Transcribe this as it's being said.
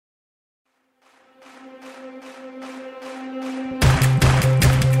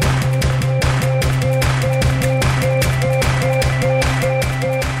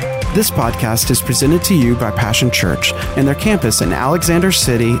This podcast is presented to you by Passion Church and their campus in Alexander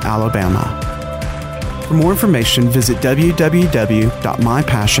City, Alabama. For more information, visit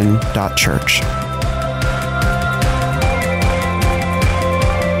www.mypassion.church.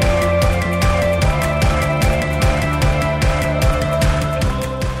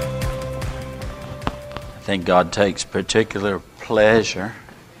 I think God takes particular pleasure,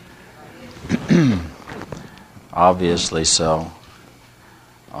 obviously so,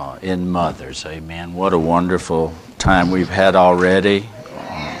 in mothers. Amen. What a wonderful time we've had already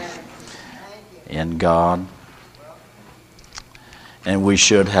in God. And we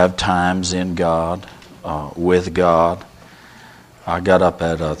should have times in God, with God. I got up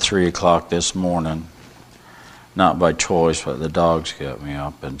at 3 o'clock this morning, not by choice, but the dogs got me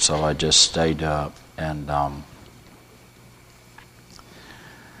up, and so I just stayed up. And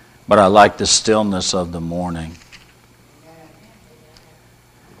but I like the stillness of the morning.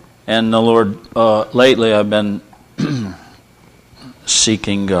 And the Lord, lately I've been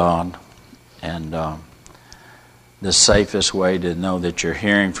seeking God, and the safest way to know that you're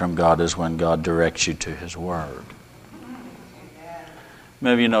hearing from God is when God directs you to His Word.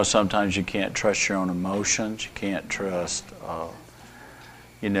 Maybe you know sometimes you can't trust your own emotions, you can't trust,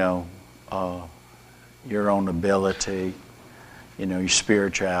 your own ability, your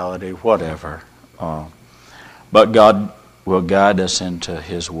spirituality, whatever. But God will guide us into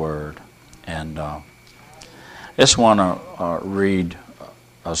His Word. And I just want to read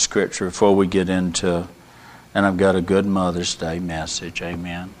a scripture before we get into, and I've got a good Mother's Day message,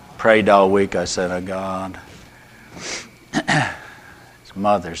 amen. Prayed all week, I said, oh God, it's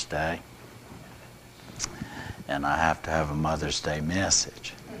Mother's Day, and I have to have a Mother's Day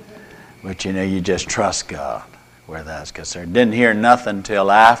message. But you just trust God where that's concerned. Didn't hear nothing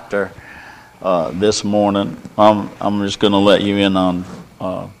till after this morning. I'm just going to let you in on.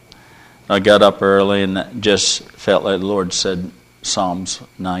 I got up early and just felt like the Lord said Psalms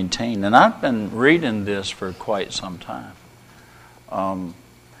 19, and I've been reading this for quite some time.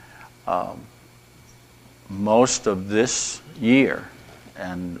 Most of this year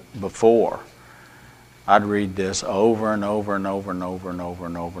and before, I'd read this over and over and over and over and over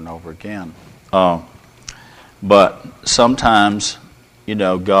and over and over again. But sometimes,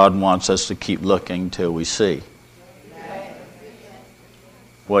 God wants us to keep looking till we see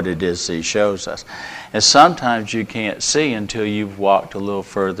what it is He shows us. And sometimes you can't see until you've walked a little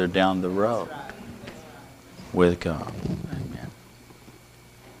further down the road with God.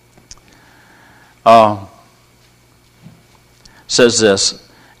 Amen. Says this,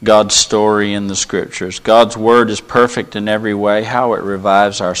 God's story in the Scriptures. God's Word is perfect in every way, how it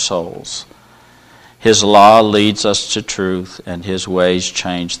revives our souls. His law leads us to truth, and His ways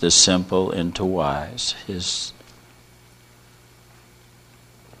change the simple into wise. His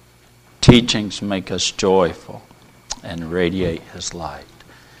teachings make us joyful and radiate His light.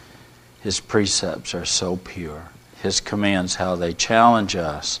 His precepts are so pure. His commands, how they challenge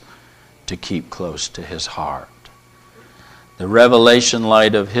us to keep close to His heart. The revelation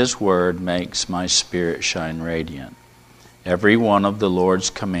light of His Word makes my spirit shine radiant. Every one of the Lord's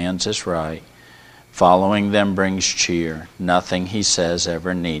commands is right. Following them brings cheer. Nothing He says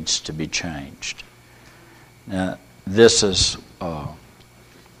ever needs to be changed. Now, this is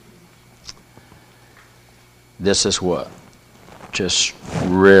what just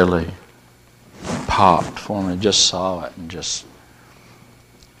really popped for me. Just saw it and just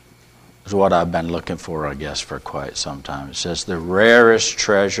is what I've been looking for, I guess, for quite some time. It says, the rarest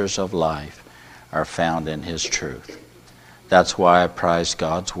treasures of life are found in His truth. That's why I prize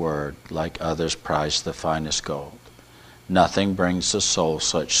God's Word like others prize the finest gold. Nothing brings the soul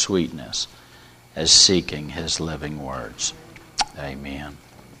such sweetness as seeking His living words. Amen.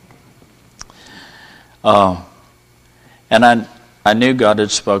 And I knew God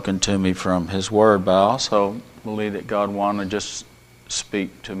had spoken to me from His Word, but I also believe that God wanted to just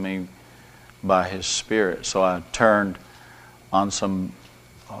speak to me by His Spirit. So I turned on some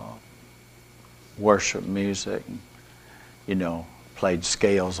worship music, played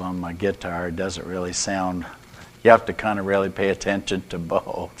scales on my guitar. It doesn't really sound, you have to kind of really pay attention to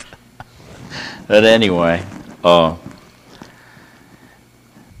both. But anyway,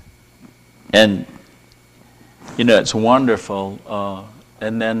 and it's wonderful.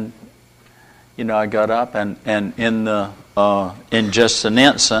 And then, I got up and in just an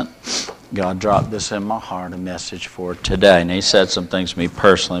instant, God dropped this in my heart, a message for today. And He said some things to me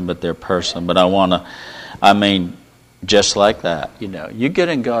personally, but they're personal. But just like that, you get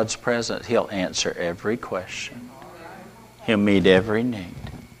in God's presence, He'll answer every question. He'll meet every need.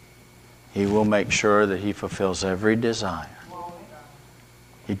 He will make sure that He fulfills every desire.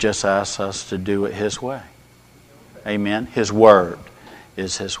 He just asks us to do it His way. Amen? His Word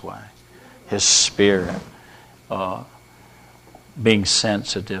is His way. His Spirit. Being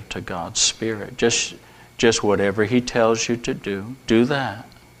sensitive to God's Spirit. Just whatever He tells you to do that.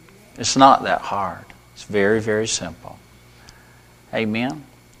 It's not that hard. It's very, very simple. Amen?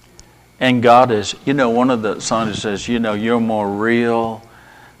 And God is, one of the songs says, you're more real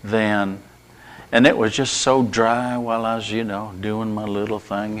than... And it was just so dry while I was, doing my little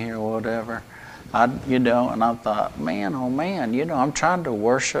thing here or whatever. And I thought, man, oh man, I'm trying to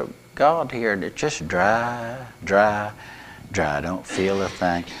worship God here, and it's just dry. I don't feel a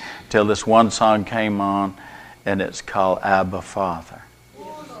thing. Till this one song came on, and it's called Abba Father.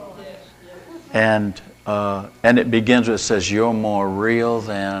 And it begins with, it says, you're more real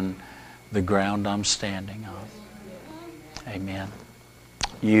than the ground I'm standing on. Amen.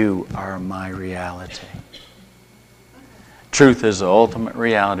 You are my reality. Truth is the ultimate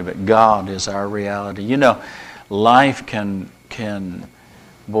reality, but God is our reality. Life can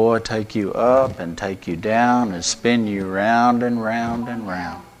take you up and take you down and spin you round and round and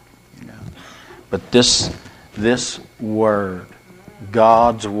round. But this Word,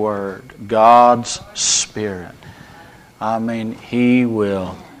 God's Word, God's Spirit,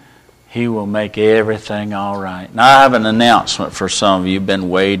 He will make everything all right. Now I have an announcement for some of you. You've been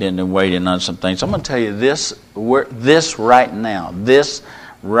waiting on some things. I'm going to tell you this right now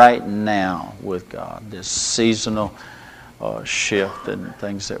with God, this seasonal shift and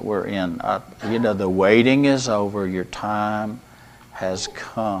things that we're in. The waiting is over. Your time has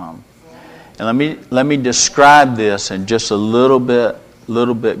come. And let me describe this in just a little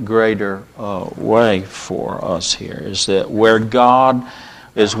bit greater way for us here. Is that where God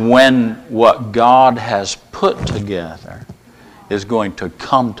is, when what God has put together is going to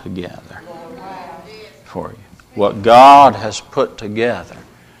come together for you. What God has put together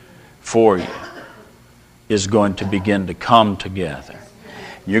for you is going to begin to come together.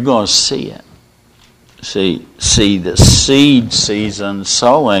 You're going to see it. See the seed season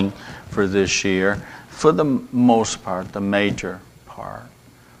sowing for this year, for the most part, the major part.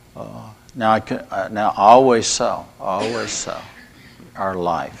 Now always sow our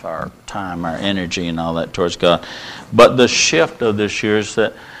life, our time, our energy, and all that towards God. But the shift of this year is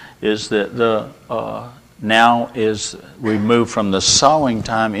that we move from the sowing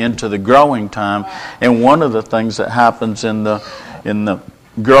time into the growing time. And one of the things that happens in the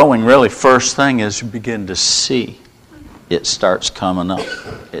growing, really first thing, is you begin to see. It starts coming up.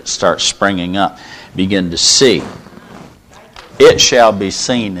 It starts springing up. Begin to see. It shall be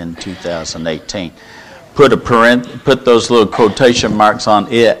seen in 2018. Put those little quotation marks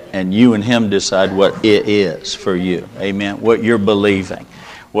on it, and you and Him decide what it is for you. Amen. What you're believing,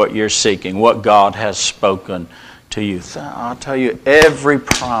 what you're seeking, what God has spoken to you. I'll tell you, every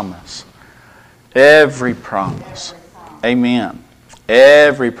promise. Amen.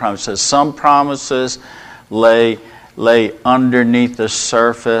 Every promise. Says some promises lay underneath the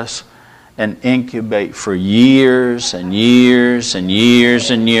surface and incubate for years and years and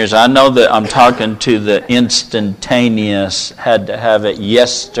years and years. I know that I'm talking to the instantaneous, had to have it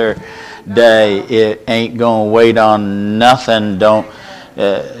yesterday. It ain't going to wait on nothing,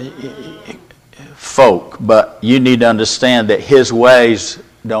 folk. But you need to understand that His ways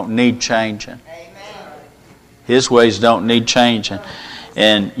don't need changing. His ways don't need changing.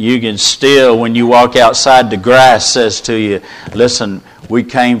 And you can still, when you walk outside, the grass says to you, listen, we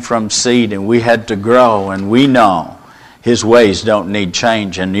came from seed and we had to grow, and we know His ways don't need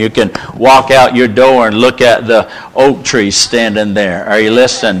changing. You can walk out your door and look at the oak tree standing there. Are you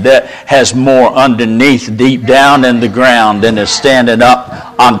listening? That has more underneath, deep down in the ground, than is standing up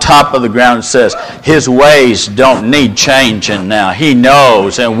on top of the ground. And says His ways don't need changing now. He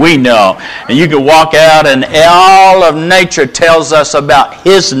knows, and we know. And you can walk out, and all of nature tells us about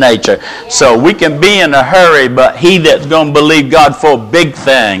His nature. So we can be in a hurry, but he that's going to believe God for big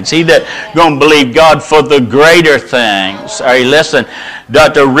things, he that's going to believe God for the greater things, are you listening?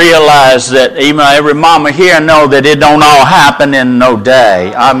 Got to realize that even every mama here know that it don't all happen in no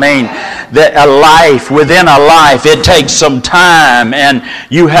day. I mean, that within a life, it takes some time, and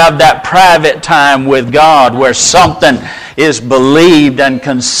you have that private time with God where something is believed and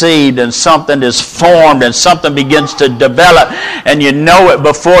conceived, and something is formed, and something begins to develop, and you know it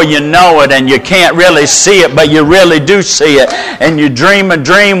before you know it, and you can't really see it, but you really do see it, and you dream a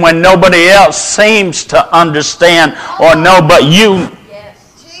dream when nobody else seems to understand or know but you.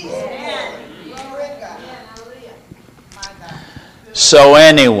 So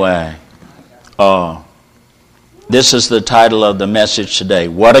anyway, this is the title of the message today.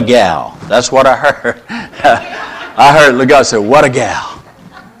 What a gal. That's what I heard. I heard God say, what a gal.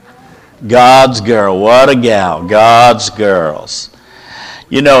 God's girl. What a gal. God's girls.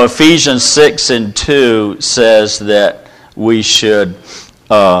 You know, Ephesians 6:2 says that we should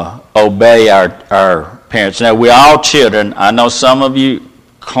obey our parents. Now, we're all children. I know some of you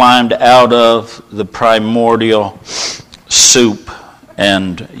climbed out of the primordial soup,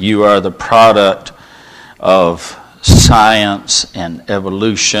 and you are the product of science and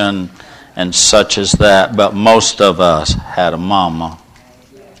evolution and such as that. But most of us had a mama.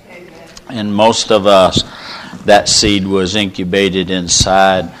 And most of us, that seed was incubated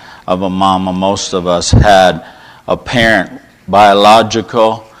inside of a mama. Most of us had a parent,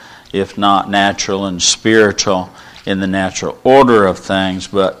 biological, if not natural and spiritual, in the natural order of things.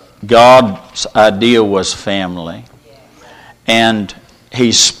 But God's idea was family. And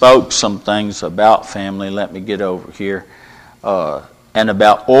He spoke some things about family. Let me get over here. And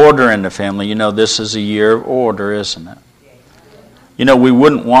about order in the family. You know, this is a year of order, isn't it? You know, we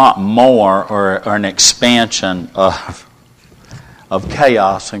wouldn't want more or an expansion of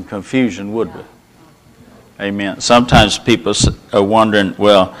chaos and confusion, would we? Amen. Sometimes people are wondering,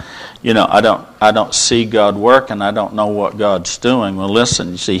 well, you know, I don't see God working. I don't know what God's doing. Well,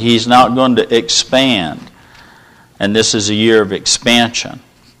 listen, you see, He's not going to expand. And this is a year of expansion.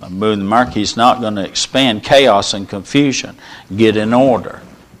 I'm moving the mark. He's not going to expand chaos and confusion. Get in order.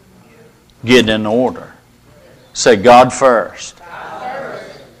 Get in order. Say, God first.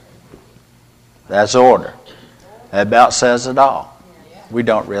 That's order. That about says it all. We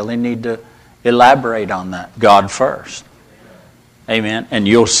don't really need to elaborate on that. God first. Amen. And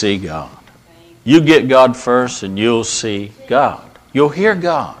you'll see God. You get God first and you'll see God. You'll hear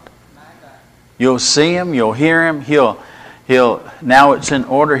God. You'll see Him. You'll hear Him. He'll now it's in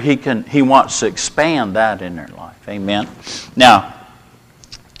order. He wants to expand that in their life. Amen. Now,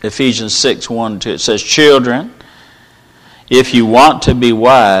 Ephesians 6:1-2, it says, children, if you want to be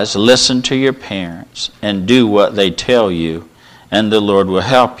wise, listen to your parents and do what they tell you, and the Lord will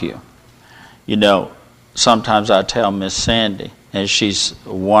help you. You know, sometimes I tell Miss Sandy, and she's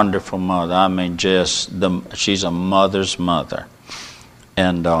a wonderful mother. I mean, she's a mother's mother.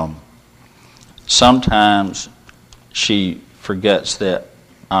 And sometimes she forgets that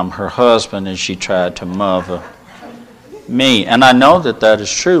I'm her husband, and she tried to mother me. And I know that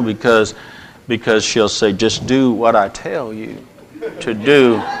is true because she'll say, just do what I tell you to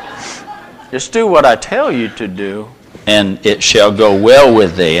do. Just do what I tell you to do, and it shall go well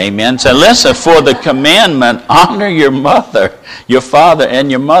with thee. Amen. So listen, for the commandment, honor your mother, your father, and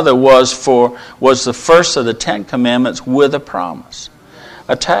your mother was the first of the 10 commandments with a promise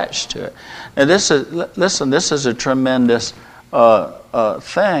attached to it. Now this is a tremendous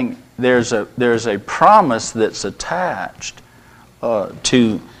thing. There's a promise that's attached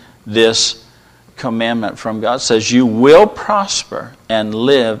to this commandment from God. It says you will prosper and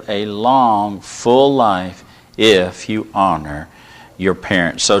live a long, full life if you honor your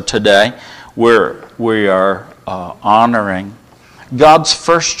parents. So today we are honoring God's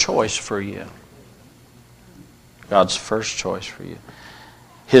first choice for you. God's first choice for you.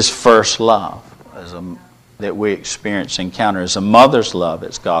 His first love that we encounter is a mother's love.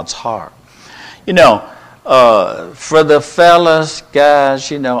 It's God's heart. You know, for the fellas, guys,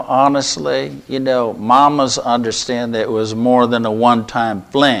 you know, honestly, you know, mamas understand that it was more than a one-time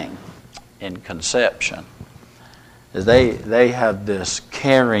fling in conception. They have this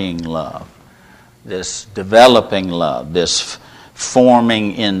carrying love, this developing love, this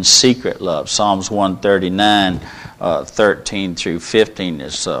forming in secret love. Psalms 139, 13 through 15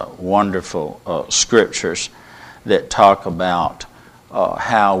 is wonderful scriptures that talk about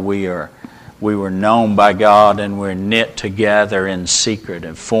how we were known by God and we're knit together in secret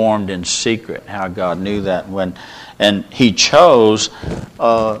and formed in secret. How God knew that and He chose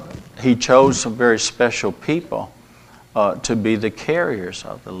some very special people to be the carriers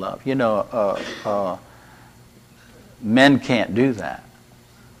of the love. You know, men can't do that.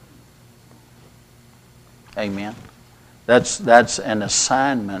 Amen. That's an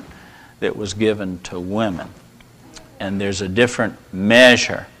assignment that was given to women, and there's a different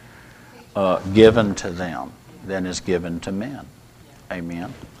measure given to them than is given to men.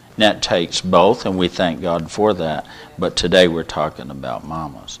 Amen. And that takes both, and we thank God for that. But today we're talking about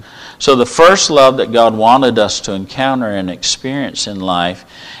mamas. So the first love that God wanted us to encounter and experience in life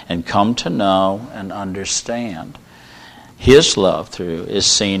and come to know and understand His love through is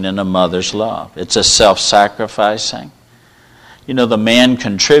seen in a mother's love. It's a self-sacrificing. You know, the man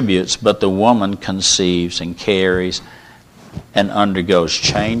contributes, but the woman conceives and carries and undergoes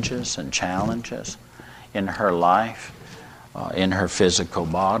changes and challenges in her life, in her physical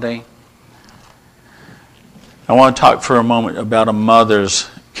body. I want to talk for a moment about a mother's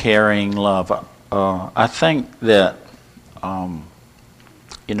carrying love. I think that, I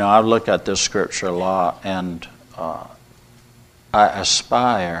look at this scripture a lot, and I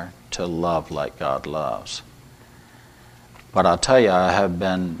aspire to love like God loves. But I'll tell you, I have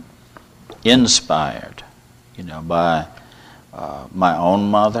been inspired, by my own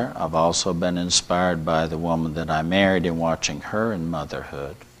mother. I've also been inspired by the woman that I married and watching her in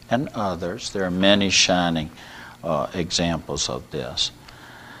motherhood, and others. There are many shining examples of this,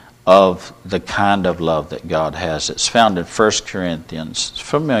 of the kind of love that God has. It's found in 1 Corinthians,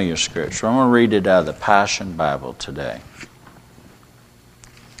 familiar scripture. I'm going to read it out of the Passion Bible today.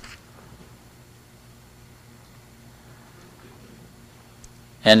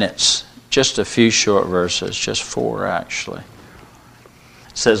 And it's just a few short verses, just 4 actually.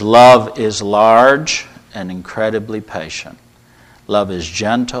 It says, love is large and incredibly patient. Love is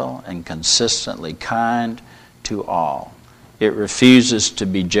gentle and consistently kind to all. It refuses to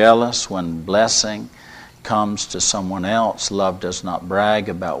be jealous when blessing comes to someone else. Love does not brag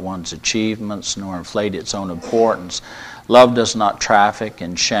about one's achievements nor inflate its own importance. Love does not traffic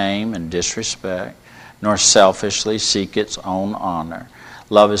in shame and disrespect, nor selfishly seek its own honor.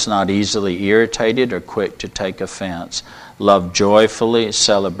 Love is not easily irritated or quick to take offense. Love joyfully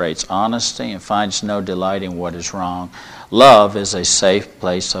celebrates honesty and finds no delight in what is wrong. Love is a safe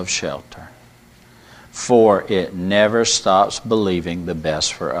place of shelter, for it never stops believing the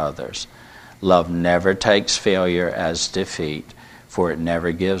best for others. Love never takes failure as defeat, for it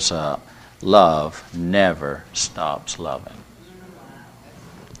never gives up. Love never stops loving.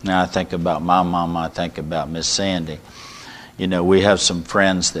 Now I think about my mom, I think about Miss Sandy. We have some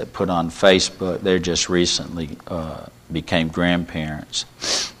friends that put on Facebook, they just recently became grandparents.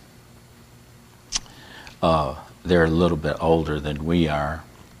 They're a little bit older than we are.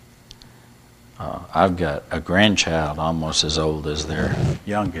 I've got a grandchild almost as old as their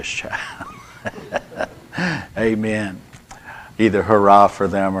youngest child. Amen. Either hurrah for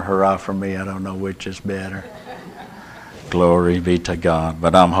them or hurrah for me. I don't know which is better. Glory be to God.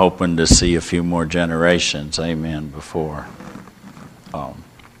 But I'm hoping to see a few more generations, amen, before.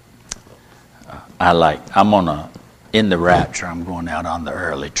 In the rapture, I'm going out on the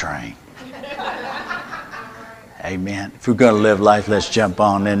early train. Amen. If we're going to live life, let's jump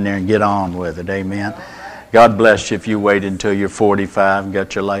on in there and get on with it. Amen. God bless you if you wait until you're 45 and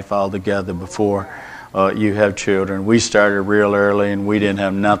got your life all together before you have children. We started real early and we didn't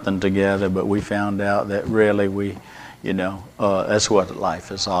have nothing together, but we found out that really that's what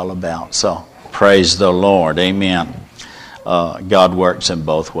life is all about. So praise the Lord. Amen. God works in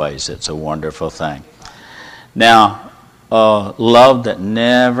both ways. It's a wonderful thing. Now, love that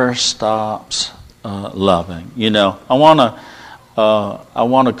never stops loving. I want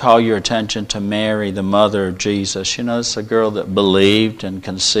to call your attention to Mary, the mother of Jesus. It's a girl that believed and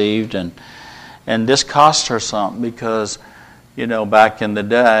conceived, and this cost her something because, back in the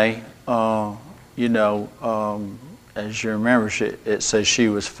day, as you remember, it says she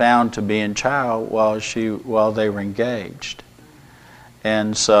was found to be in child while they were engaged,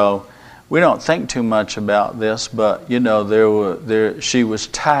 and so we don't think too much about this, but she was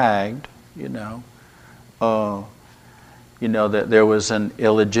tagged. That there was an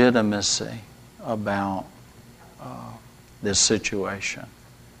illegitimacy about this situation.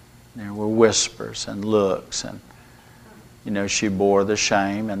 There were whispers and looks, and she bore the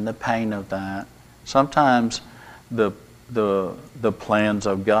shame and the pain of that. Sometimes the plans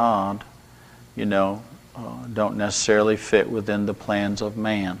of God, don't necessarily fit within the plans of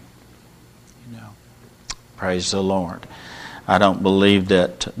man. Praise the Lord. I don't believe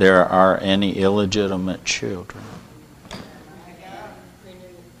that there are any illegitimate children.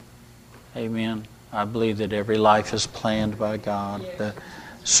 Amen. I believe that every life is planned by God. The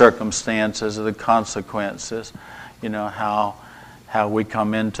circumstances, the consequences, how we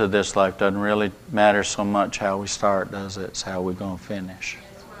come into this life doesn't really matter so much how we start, does it? It's how we're going to finish,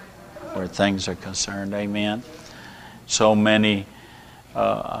 where things are concerned. Amen. So many,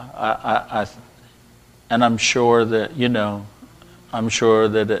 and I'm sure that,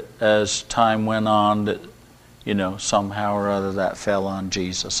 as time went on, that, somehow or other that fell on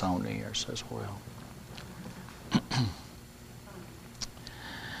Jesus' own ears as well.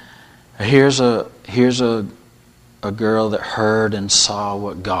 Here's a girl that heard and saw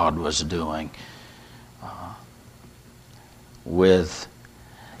what God was doing with,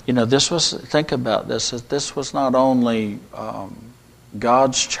 think about this, this was not only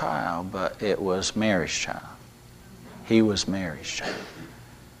God's child, but it was Mary's child. He was Mary's child.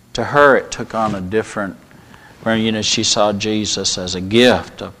 To her, it took on a different where, she saw Jesus as a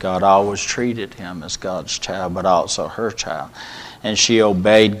gift of God, always treated him as God's child, but also her child. And she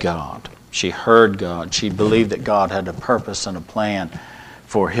obeyed God. She heard God. She believed that God had a purpose and a plan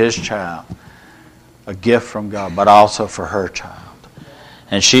for his child, a gift from God, but also for her child.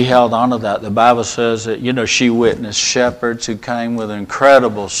 And she held on to that. The Bible says that, she witnessed shepherds who came with an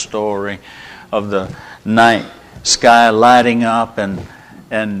incredible story of the night sky lighting up, and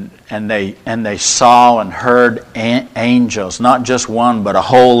they saw and heard angels, not just one, but a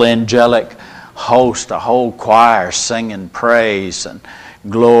whole angelic host, a whole choir singing praise and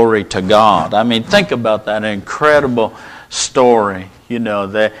glory to God. I mean, think about that incredible story.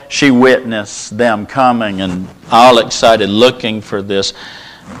 That she witnessed them coming and all excited, looking for this,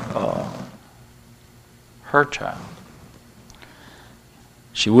 her child.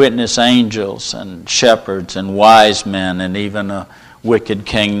 She witnessed angels and shepherds and wise men and even a wicked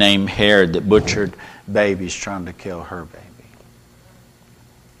king named Herod that butchered babies trying to kill her baby.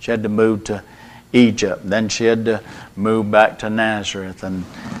 She had to move to Egypt. Then she had to move back to Nazareth. And,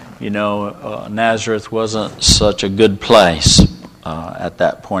 Nazareth wasn't such a good place at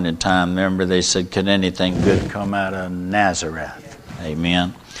that point in time. Remember, they said, could anything good come out of Nazareth?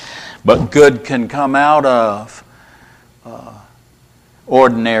 Amen. But good can come out of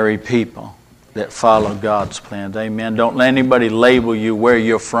ordinary people that follow God's plans. Amen. Don't let anybody label you where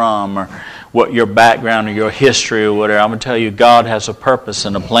you're from or what your background or your history or whatever. I'm going to tell you, God has a purpose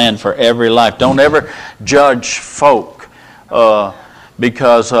and a plan for every life. Don't ever judge folk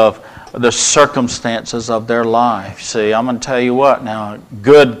because of the circumstances of their life. See, I'm going to tell you what now,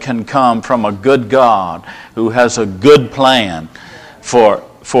 good can come from a good God who has a good plan for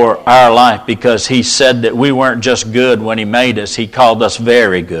our life, because He said that we weren't just good when He made us. He called us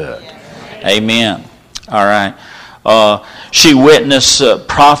very good. Amen. All right. She witnessed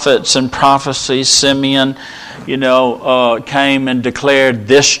prophets and prophecies. Simeon, came and declared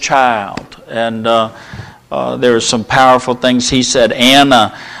this child. And there were some powerful things he said.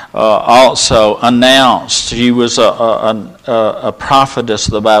 Anna also announced. She was a prophetess,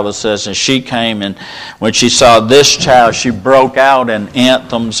 the Bible says, and she came, and when she saw this child, she broke out in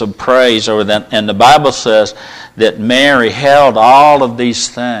anthems of praise over them. And the Bible says that Mary held all of these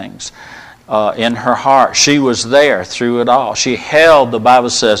things in her heart. She was there through it all. She held, the Bible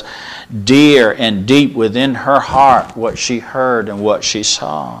says, dear and deep within her heart what she heard and what she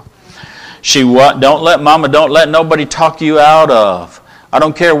saw. Don't let nobody talk you out of. I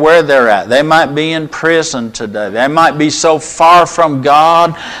don't care where they're at. They might be in prison today. They might be so far from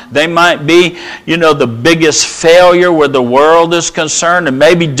God. They might be, the biggest failure where the world is concerned, and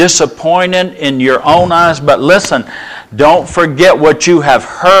maybe disappointed in your own eyes. But listen, don't forget what you have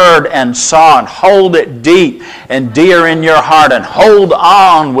heard and saw, and hold it deep and dear in your heart, and hold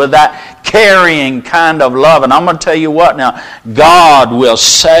on with that carrying kind of love. And I'm going to tell you what now, God will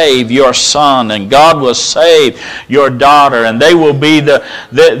save your son, and God will save your daughter, and they will be they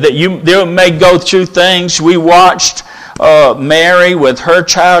may go through things. We watched Mary with her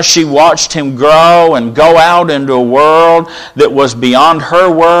child. She watched him grow and go out into a world that was beyond her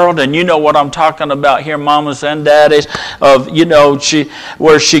world. And you know what I'm talking about here, mamas and daddies, of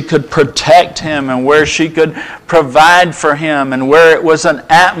where she could protect him and where she could provide for him, and where it was an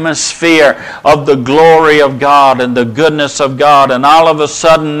atmosphere of the glory of God and the goodness of God. And all of a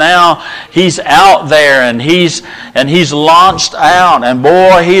sudden now he's out there, and he's launched out, and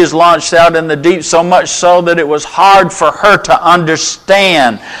boy, he is launched out in the deep, so much so that it was hard for her to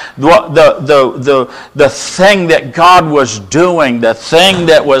understand the thing that God was doing, the thing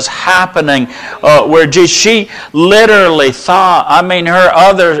that was happening, where she literally thought,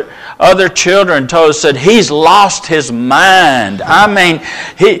 her other children said, he's lost his mind.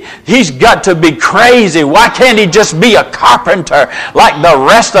 He's got to be crazy. Why can't he just be a carpenter like the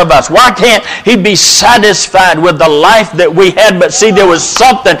rest of us? Why can't he be satisfied with the life that we had? But see, there was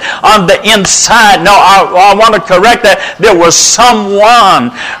something on the inside. No, I want to correct that. There was someone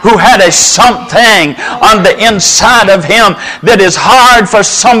who had a something on the inside of him that is hard for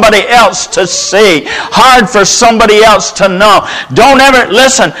somebody else to see, hard for somebody else to know. Don't ever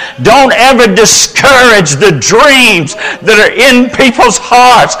discourage the dreams that are in people's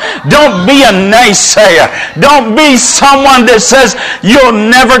hearts. Don't be a naysayer. Don't be someone that says you'll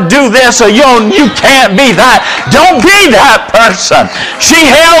never do this or you can't be that. Don't be that person. She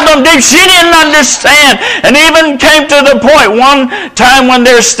held them deep. She didn't understand, and even came to the point one time when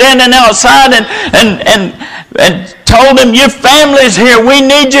they're standing outside and told him, your family's here, we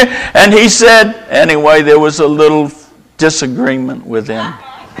need you. And he said, anyway, there was a little disagreement with him.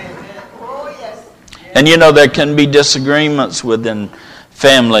 And there can be disagreements within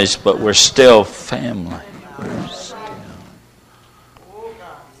families, but we're still family. still.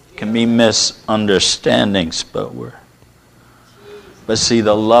 Can be misunderstandings, but see,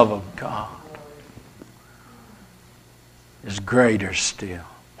 the love of God is greater still.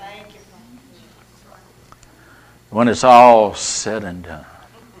 When it's all said and done.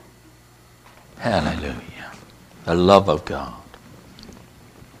 Hallelujah. The love of God.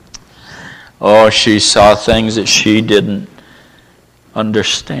 Oh, she saw things that she didn't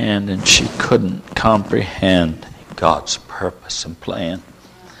understand and she couldn't comprehend God's purpose and plan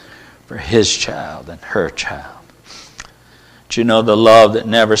for His child and her child. But you know, the love that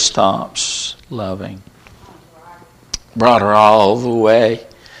never stops loving brought her all the way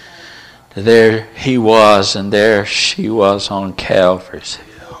to there He was and there she was on Calvary's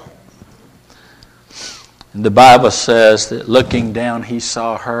hill. And the Bible says that looking down, He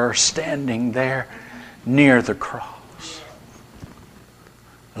saw her standing there near the cross.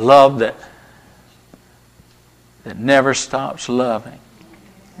 Love that never stops loving.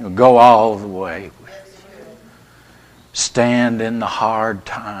 You'll go all the way with you. Stand in the hard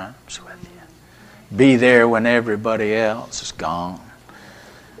times with you. Be there when everybody else is gone.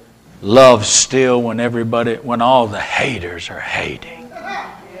 Love still when all the haters are hating.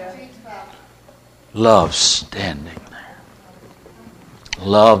 Love standing there.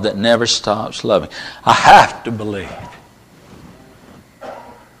 Love that never stops loving. I have to believe.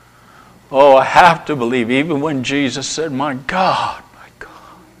 Oh, I have to believe, even when Jesus said, my God,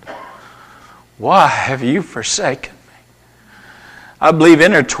 why have you forsaken me? I believe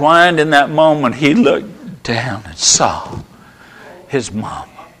intertwined in that moment, He looked down and saw His mama.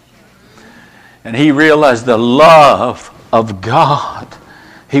 And He realized the love of God.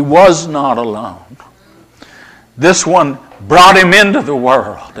 He was not alone. This one brought Him into the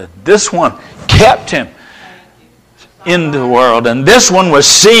world. And this one kept Him in the world. And this one was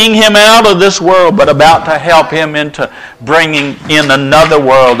seeing Him out of this world, but about to help Him into bringing in another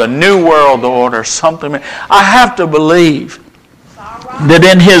world, a new world order, something. I have to believe that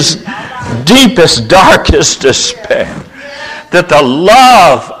in His deepest, darkest despair, that the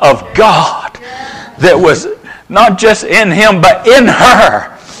love of God that was not just in Him, but in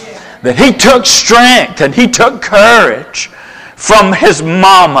her, that He took strength and He took courage from His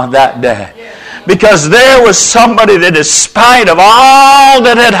mama that day. Because there was somebody that, in spite of all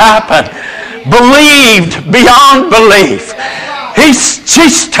that had happened, believed beyond belief. She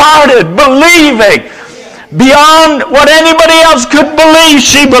started believing beyond what anybody else could believe.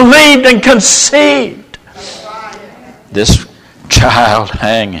 She believed and conceived this child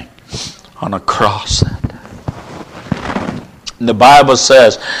hanging on a cross. And the Bible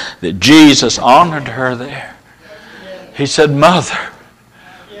says that Jesus honored her there. He said, Mother,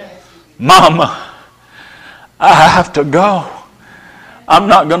 Mama, I have to go. I'm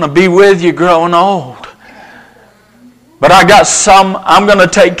not going to be with you growing old. But I'm going to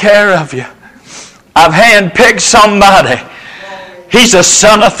take care of you. I've handpicked somebody. He's a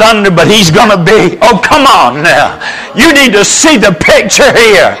son of thunder, but he's going to be, oh, come on now. You need to see the picture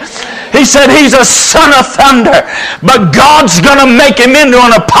here. He said he's a son of thunder, but God's going to make him into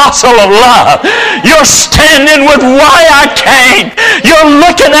an apostle of love. You're standing with why I came. You're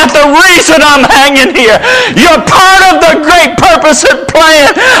looking at the reason I'm hanging here. You're part of the great purpose and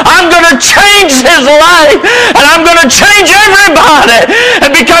plan. I'm going to change his life, and I'm going to change everybody.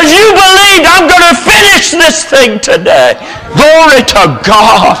 And because you believed, I'm going to finish this thing today. Glory to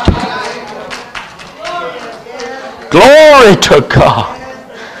God. Glory to God.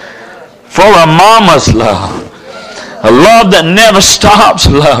 For a mama's love, a love that never stops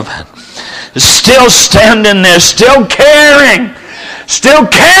loving, still standing there, still carrying,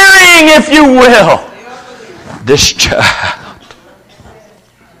 if you will, this child.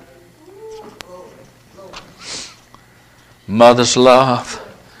 Mother's love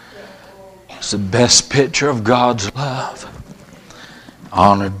is the best picture of God's love,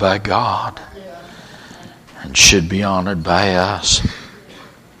 honored by God, and should be honored by us.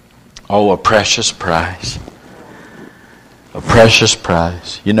 Oh, a precious price. A precious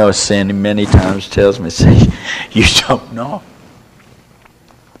price. You know, Sandy many times tells me, say, you don't know.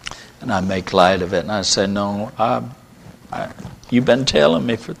 And I make light of it. And I say, no, you've been telling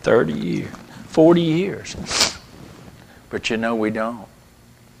me for 30 years, 40 years. But you know, we don't.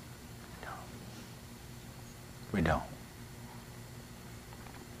 We don't.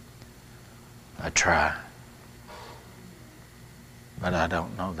 I try. But I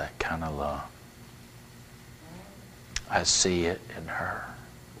don't know that kind of love. I see it in her.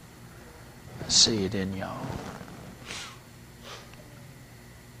 I see it in y'all.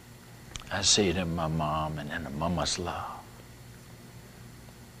 I see it in my mom and in the mama's love.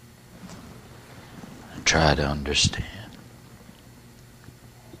 try to understand.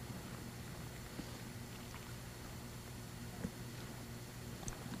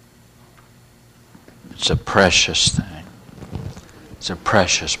 It's a precious thing. It's a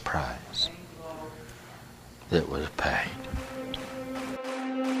precious price that was paid.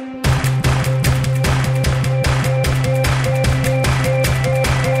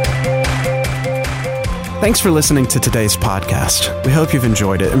 Thanks for listening to today's podcast. We hope you've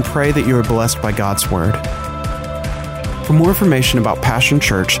enjoyed it and pray that you are blessed by God's Word. For more information about Passion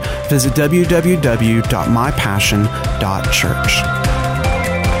Church, visit www.mypassion.church.